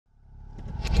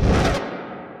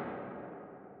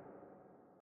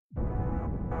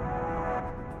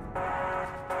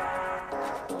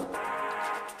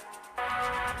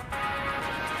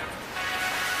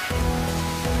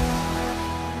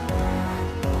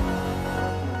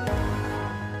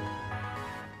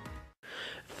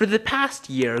For the past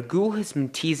year, Google has been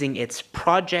teasing its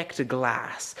Project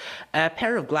Glass, a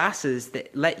pair of glasses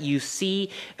that let you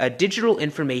see digital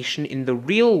information in the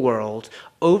real world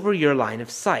over your line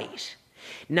of sight.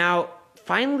 Now,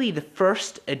 finally, the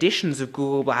first editions of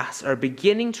Google Glass are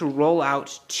beginning to roll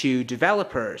out to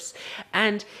developers,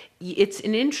 and it's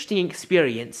an interesting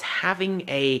experience having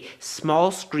a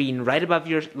small screen right above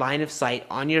your line of sight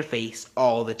on your face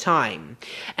all the time.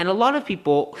 And a lot of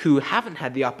people who haven't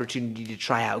had the opportunity to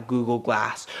try out Google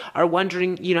Glass are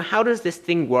wondering, how does this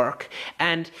thing work?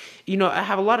 And, I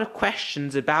have a lot of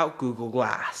questions about Google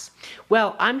Glass.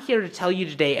 Well, I'm here to tell you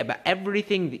today about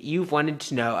everything that you've wanted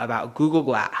to know about Google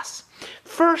Glass.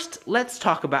 First, let's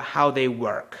talk about how they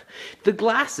work. The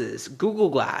glasses, Google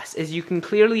Glass, as you can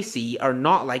clearly see, are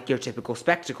not like your typical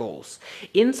spectacles.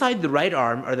 Inside the right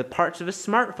arm are the parts of a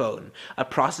smartphone, a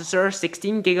processor,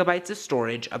 16 gigabytes of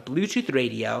storage, a Bluetooth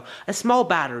radio, a small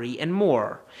battery, and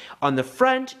more. On the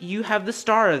front, you have the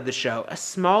star of the show, a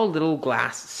small little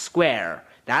glass square.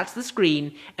 That's the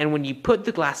screen, and when you put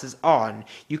the glasses on,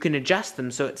 you can adjust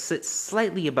them so it sits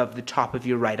slightly above the top of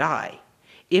your right eye.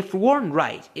 If worn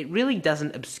right, it really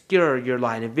doesn't obscure your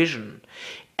line of vision.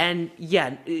 And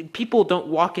yeah, people don't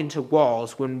walk into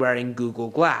walls when wearing Google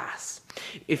Glass.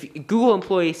 If Google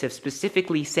employees have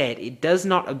specifically said it does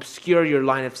not obscure your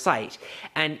line of sight,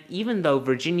 and even though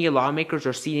Virginia lawmakers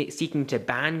are seeking to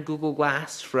ban Google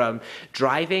Glass from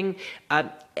driving,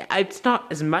 it's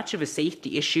not as much of a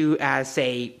safety issue as,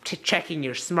 say, checking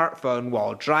your smartphone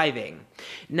while driving.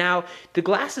 Now, the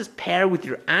glasses pair with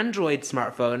your Android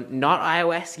smartphone, not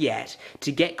iOS yet,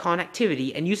 to get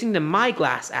connectivity, and using the My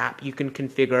Glass app, you can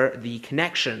configure the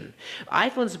connection.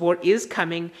 iPhone support is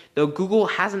coming, though Google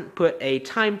hasn't put a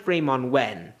time frame on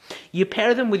when. You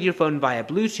pair them with your phone via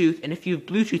Bluetooth, and if you have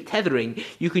Bluetooth tethering,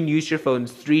 you can use your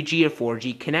phone's 3G or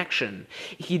 4G connection.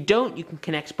 If you don't, you can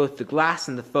connect both the glass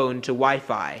and the phone to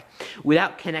Wi-Fi.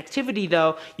 Without connectivity,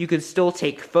 though, you can still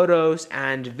take photos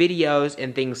and videos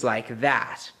and things like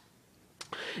that.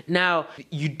 Now,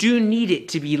 you do need it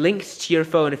to be linked to your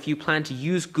phone if you plan to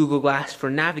use Google Glass for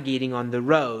navigating on the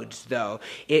roads, though.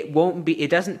 It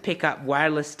doesn't pick up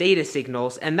wireless data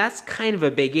signals, and that's kind of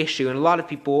a big issue, and a lot of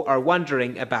people are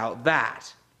wondering about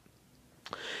that.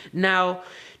 Now,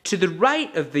 to the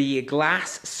right of the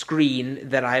glass screen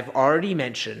that I've already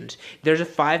mentioned, there's a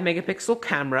 5-megapixel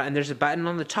camera, and there's a button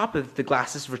on the top of the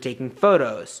glasses for taking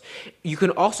photos. You can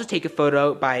also take a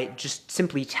photo by just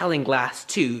simply telling Glass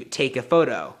to take a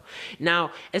photo.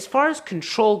 Now, as far as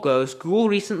control goes, Google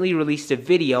recently released a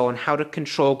video on how to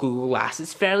control Google Glass.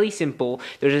 It's fairly simple.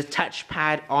 There's a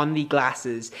touchpad on the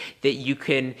glasses that you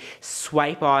can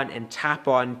swipe on and tap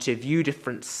on to view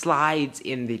different slides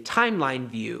in the timeline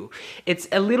view.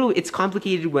 It's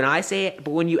complicated when I say it,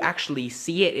 but when you actually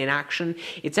see it in action,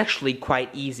 it's actually quite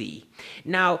easy.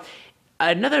 Now,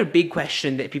 another big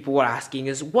question that people were asking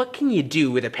is, what can you do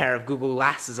with a pair of Google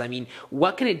Glasses? I mean,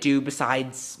 what can it do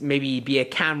besides maybe be a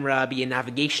camera, be a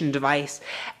navigation device?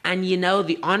 And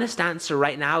the honest answer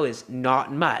right now is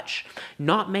not much.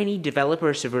 Not many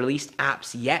developers have released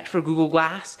apps yet for Google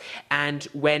Glass, and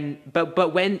when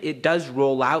it does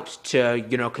roll out to,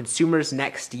 consumers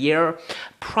next year,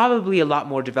 probably a lot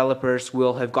more developers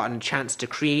will have gotten a chance to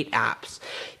create apps.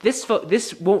 This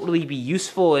won't really be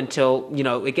useful until,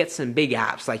 it gets some big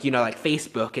apps like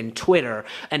Facebook and Twitter,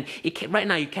 and right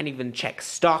now you can't even check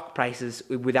stock prices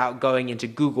without going into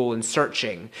Google and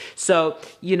searching. So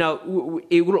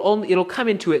it'll come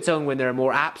into its own when there are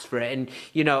more apps for it, and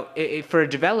for a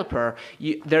developer,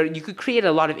 you could create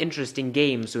a lot of interesting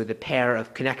games with a pair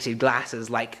of connected glasses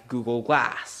like Google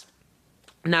Glass.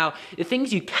 Now, the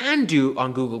things you can do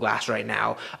on Google Glass right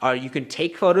now are you can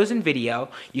take photos and video,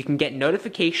 you can get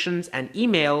notifications and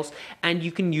emails, and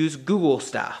you can use Google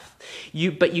stuff.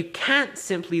 But you can't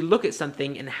simply look at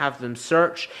something and have them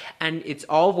search, and it's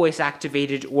all voice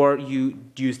activated, or you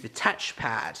use the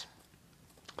touchpad.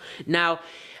 Now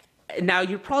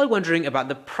you're probably wondering about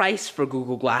the price for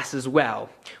Google Glass as well.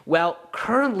 Well,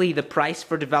 currently the price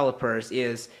for developers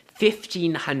is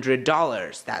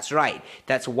 $1,500. That's right.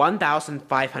 That's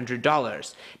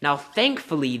 $1,500. Now,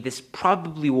 thankfully, this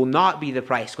probably will not be the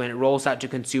price when it rolls out to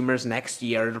consumers next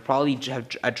year. It'll probably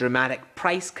have a dramatic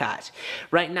price cut.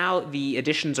 Right now, the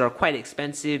editions are quite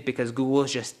expensive because Google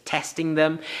is just testing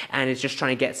them and it's just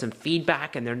trying to get some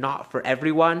feedback, and they're not for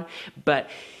everyone. But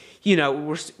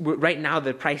right now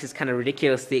the price is kind of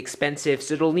ridiculously expensive,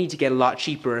 so it'll need to get a lot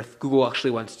cheaper if Google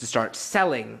actually wants to start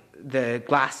selling the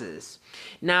glasses.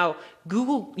 Now,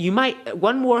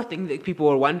 one more thing that people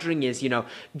are wondering is,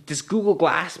 does Google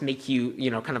Glass make you,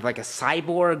 kind of like a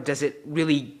cyborg? Does it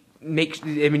really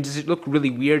does it look really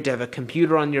weird to have a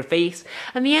computer on your face?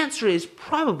 And the answer is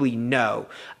probably no.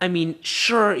 I mean,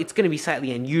 sure, it's going to be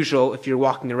slightly unusual if you're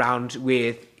walking around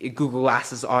with Google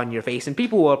Glasses on your face, and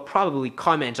people will probably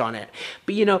comment on it.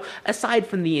 But, aside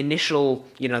from the initial,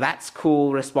 that's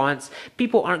cool response,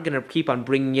 people aren't going to keep on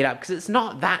bringing it up because it's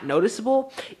not that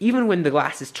noticeable. Even when the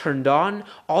glass is turned on,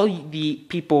 all the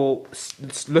people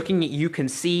looking at you can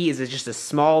see is just a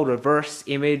small reverse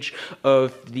image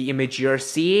of the image you're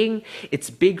seeing.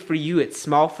 It's big for you, it's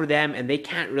small for them, and they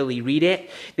can't really read it.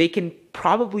 They can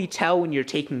probably tell when you're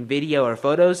taking video or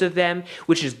photos of them,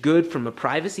 which is good from a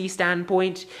privacy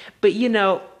standpoint, but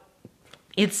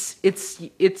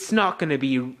it's not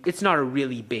a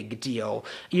really big deal.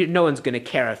 No one's going to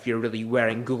care if you're really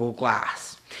wearing Google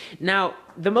Glass. Now,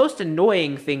 the most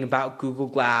annoying thing about Google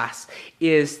Glass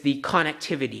is the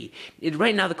connectivity.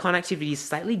 Right now, the connectivity is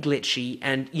slightly glitchy,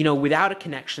 and without a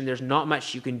connection, there's not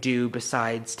much you can do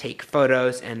besides take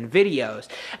photos and videos.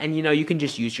 And you can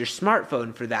just use your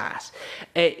smartphone for that.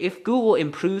 If Google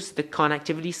improves the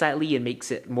connectivity slightly and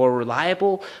makes it more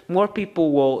reliable, more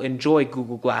people will enjoy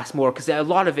Google Glass more, because a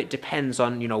lot of it depends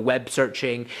on web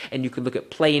searching, and you can look at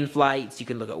plane flights, you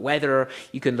can look at weather,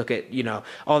 you can look at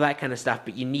all that kind of stuff,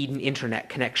 but you need an internet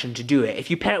connection to do it.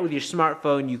 If you pair it with your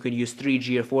smartphone, you can use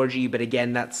 3G or 4G, but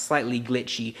again, that's slightly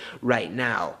glitchy right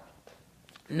now.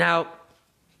 Now,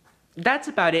 that's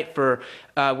about it for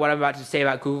what I'm about to say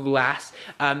about Google Glass.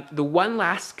 The one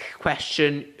last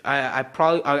question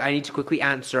I need to quickly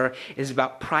answer is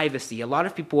about privacy. A lot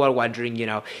of people are wondering,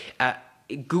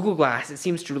 Google Glass, it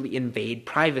seems to really invade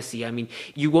privacy. I mean,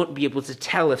 you won't be able to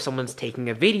tell if someone's taking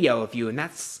a video of you, and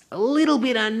that's a little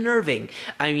bit unnerving.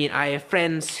 I mean, I have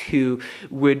friends who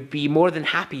would be more than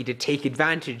happy to take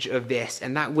advantage of this,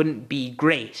 and that wouldn't be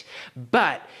great.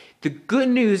 But the good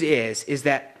news is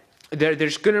that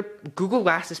Google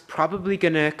Glass is probably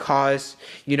gonna cause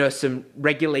some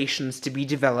regulations to be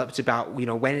developed about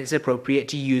when it's appropriate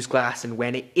to use glass and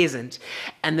when it isn't.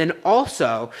 And then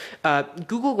also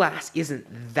Google Glass isn't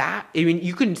that, I mean,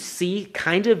 you can see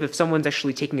kind of if someone's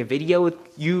actually taking a video with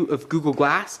you of Google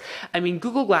Glass. I mean,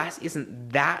 Google Glass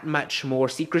isn't that much more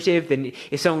secretive than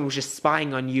if someone was just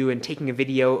spying on you and taking a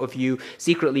video of you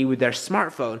secretly with their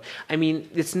smartphone. I mean,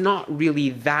 it's not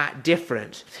really that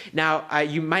different. Now,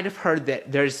 you might have heard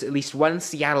that there's at least one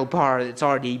Seattle bar that's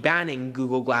already banning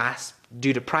Google Glass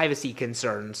due to privacy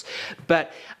concerns.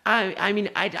 But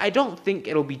I don't think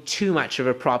it'll be too much of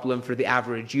a problem for the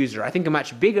average user. I think a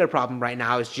much bigger problem right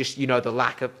now is just, the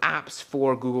lack of apps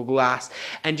for Google Glass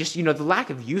and just, the lack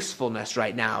of usefulness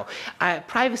right now.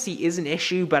 Privacy is an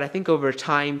issue, but I think over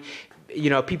time,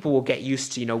 people will get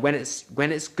used to, when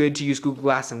it's good to use Google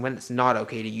Glass and when it's not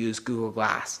okay to use Google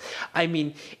Glass. I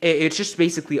mean, it's just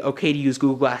basically okay to use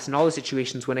Google Glass in all the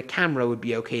situations when a camera would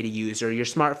be okay to use or your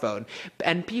smartphone,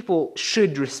 and people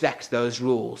should respect those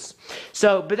rules.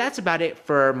 So, but that's about it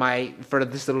for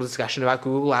this little discussion about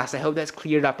Google Glass. I hope that's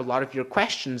cleared up a lot of your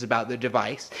questions about the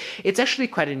device. It's actually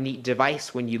quite a neat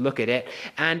device when you look at it,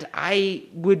 and I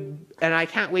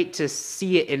can't wait to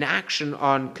see it in action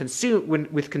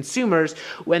with consumers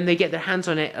when they get their hands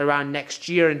on it around next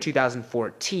year in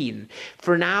 2014.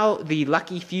 For now, the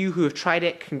lucky few who have tried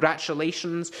it,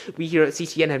 congratulations. We here at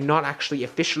CTN have not actually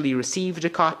officially received a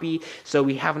copy, so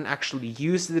we haven't actually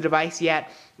used the device yet.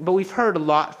 But we've heard a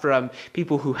lot from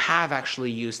people who have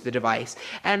actually used the device,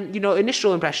 and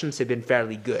initial impressions have been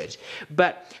fairly good.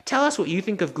 But tell us what you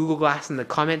think of Google Glass in the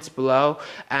comments below,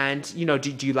 and do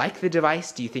you like the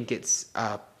device? Do you think it's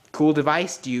a cool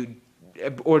device? Do you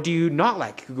not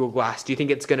like Google Glass? Do you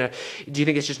think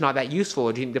it's just not that useful?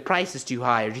 Or do you think the price is too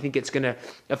high? Or do you think it's gonna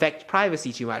affect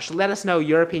privacy too much? Let us know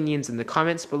your opinions in the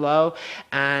comments below.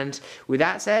 And with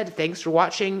that said, thanks for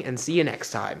watching and see you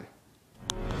next time.